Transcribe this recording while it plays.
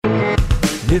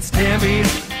It's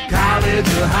Tammy's College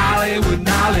of Hollywood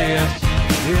Knowledge.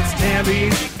 It's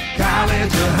Tammy's College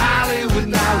of Hollywood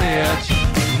Knowledge.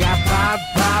 We got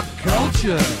pop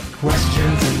culture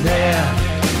questions in there.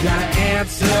 You gotta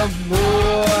answer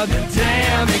more than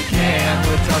Tammy can.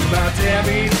 We're talking about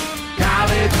Tammy's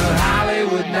College of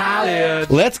Hollywood Knowledge.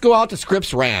 Let's go out to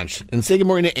Scripps Ranch and say good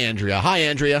morning to Andrea. Hi,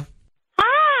 Andrea.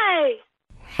 Hi.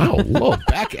 Hello,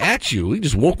 back at you. You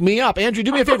just woke me up. Andrea,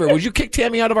 do me a favor. Would you kick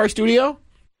Tammy out of our studio?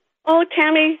 Oh,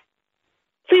 Tammy,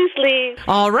 please leave.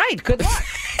 All right, good luck.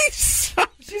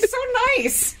 She's so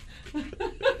nice.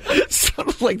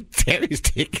 Sounds like Tammy's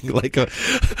taking like a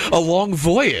long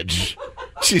voyage.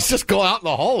 She's just going out in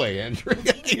the hallway, Andrea.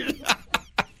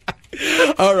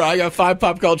 All right, I got 5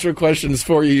 pop culture questions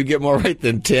for you. You get more right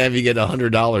than Tam. You get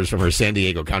 $100 from her San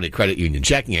Diego County Credit Union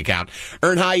checking account.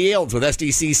 Earn high yields with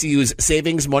SDCCU's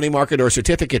savings, money market, or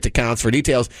certificate accounts. For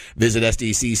details, visit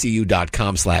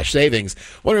sdccu.com/savings.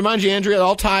 Want to remind you, Andrea,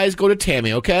 all ties go to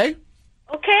Tammy, okay?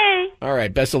 Okay. All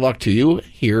right, best of luck to you.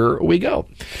 Here we go.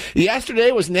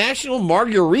 Yesterday was National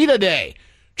Margarita Day.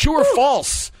 True or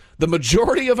false? The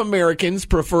majority of Americans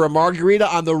prefer a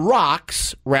margarita on the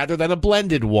rocks rather than a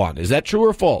blended one. Is that true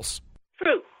or false?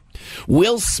 True.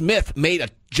 Will Smith made a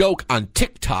joke on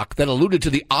TikTok that alluded to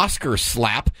the Oscar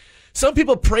slap. Some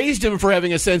people praised him for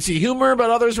having a sense of humor, but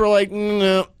others were like,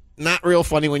 no, not real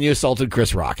funny when you assaulted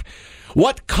Chris Rock.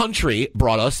 What country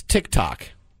brought us TikTok?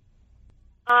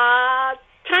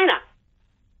 China.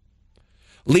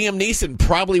 Liam Neeson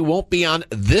probably won't be on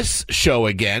this show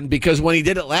again because when he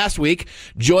did it last week,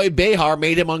 Joy Behar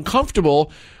made him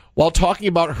uncomfortable while talking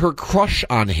about her crush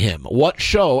on him. What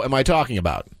show am I talking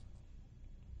about?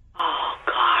 Oh,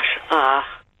 gosh.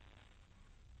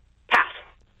 Pass.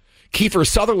 Kiefer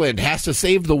Sutherland has to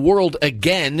save the world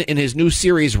again in his new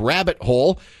series Rabbit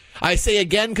Hole. I say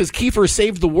again because Kiefer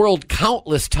saved the world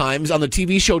countless times on the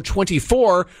TV show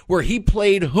 24, where he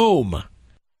played whom?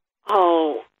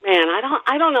 Oh, man,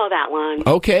 I don't know that one.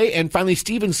 Okay, and finally,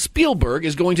 Steven Spielberg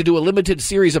is going to do a limited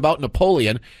series about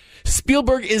Napoleon.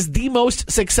 Spielberg is the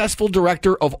most successful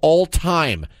director of all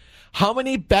time. How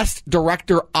many Best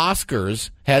Director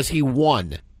Oscars has he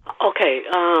won? Okay,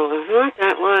 not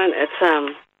that one. It's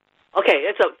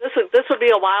okay. This would be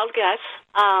a wild guess.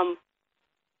 How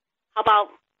about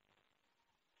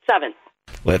 7?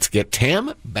 Let's get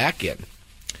Tam back in.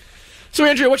 So,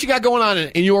 Andrea, what you got going on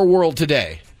in your world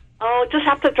today? Oh, just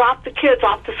have to drop the kids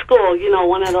off to school. You know,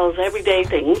 one of those everyday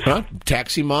things. Huh?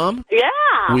 Taxi mom? Yeah.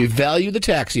 We value the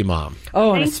taxi mom.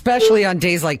 Oh, and especially on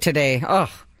days like today. Oh,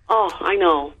 I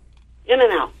know. In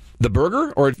and out. The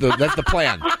burger? Or that's the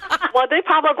plan? Well, they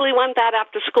probably want that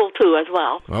after school, too, as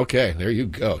well. Okay, there you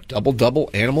go. Double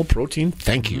animal protein.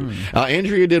 Thank you.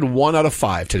 Andrea did 1 out of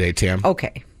 5 today, Tam.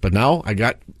 okay. But now I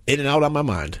got in and out on my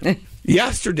mind.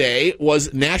 Yesterday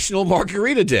was National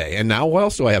Margarita Day, and now what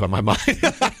else do I have on my mind?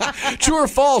 True or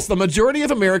false? The majority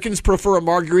of Americans prefer a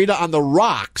margarita on the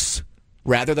rocks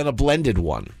rather than a blended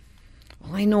one.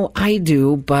 Well, I know I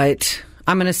do, but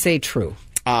I'm going to say true.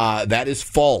 That is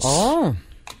false. Oh.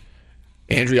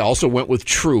 Andrea also went with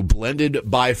true. Blended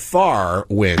by far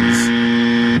wins.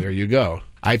 There you go.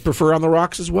 I prefer on the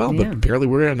rocks as well, but apparently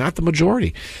we're not the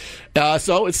majority.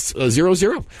 So it's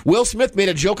 0-0. Will Smith made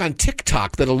a joke on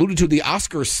TikTok that alluded to the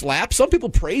Oscar slap. Some people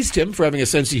praised him for having a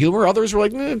sense of humor. Others were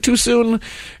like, too soon.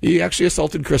 He actually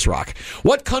assaulted Chris Rock.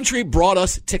 What country brought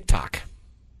us TikTok?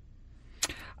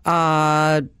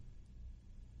 China.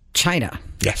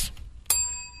 Yes.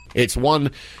 It's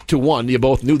 1-1. You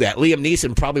both knew that. Liam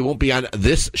Neeson probably won't be on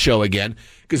this show again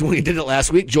because when he did it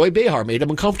last week, Joy Behar made him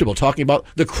uncomfortable talking about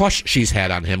the crush she's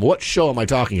had on him. What show am I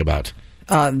talking about?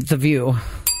 The View.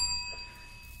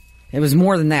 It was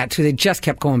more than that, too. They just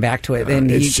kept going back to it,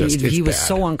 and he was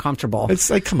so uncomfortable. It's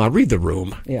like, come on, read the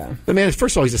room. Yeah. The man,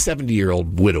 first of all, he's a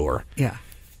 70-year-old widower. Yeah.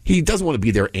 He doesn't want to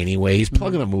be there anyway. He's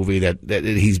plugging a movie that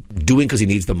he's doing because he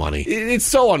needs the money. It's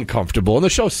so uncomfortable, and the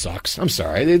show sucks. I'm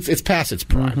sorry. It's past its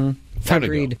prime. Time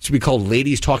Agreed. to go. It should be called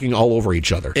Ladies Talking All Over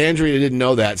Each Other. Andrea didn't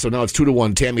know that, so now it's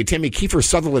 2-1. Tammy Kiefer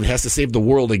Sutherland has to save the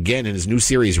world again in his new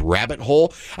series, Rabbit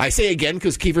Hole. I say again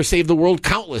because Kiefer saved the world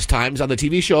countless times on the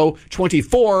TV show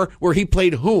 24, where he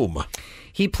played whom?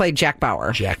 He played Jack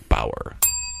Bauer. Jack Bauer.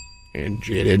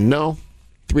 Andrea didn't know.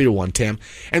 3-1, Tam.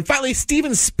 And finally,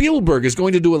 Steven Spielberg is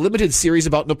going to do a limited series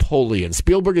about Napoleon.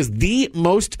 Spielberg is the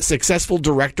most successful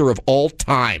director of all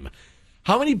time.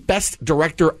 How many Best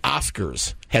Director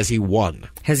Oscars has he won?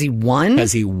 Has he won?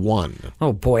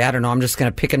 Oh, boy, I don't know. I'm just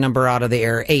going to pick a number out of the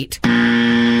air. 8.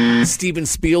 Steven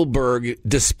Spielberg,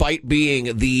 despite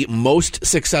being the most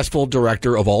successful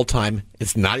director of all time,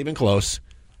 it's not even close,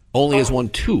 only has won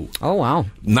 2. Oh, wow.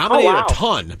 Nominated a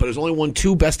ton, but has only won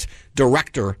 2 Best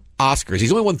Director Oscars.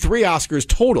 He's only won 3 Oscars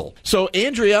total. So,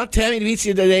 Andrea, Tammy beats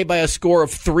you today by a score of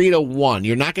 3-1.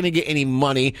 You're not going to get any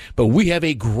money, but we have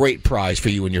a great prize for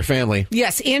you and your family.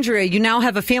 Yes, Andrea, you now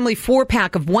have a family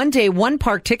 4-pack of 1-day,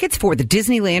 1-park tickets for the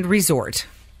Disneyland Resort.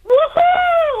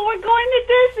 Woohoo! We're going to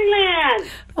Disneyland.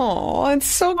 Oh, it's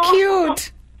so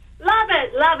cute. Love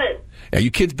it, love it. Now,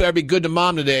 you kids better be good to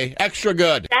Mom today. Extra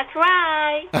good. That's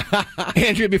right.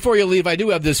 Andrea, before you leave, I do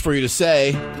have this for you to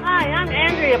say. Hi, I'm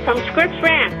Andrea from Scripps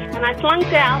Ranch, and I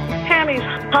flunked out Tammy's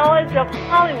College of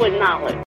Hollywood Knowledge.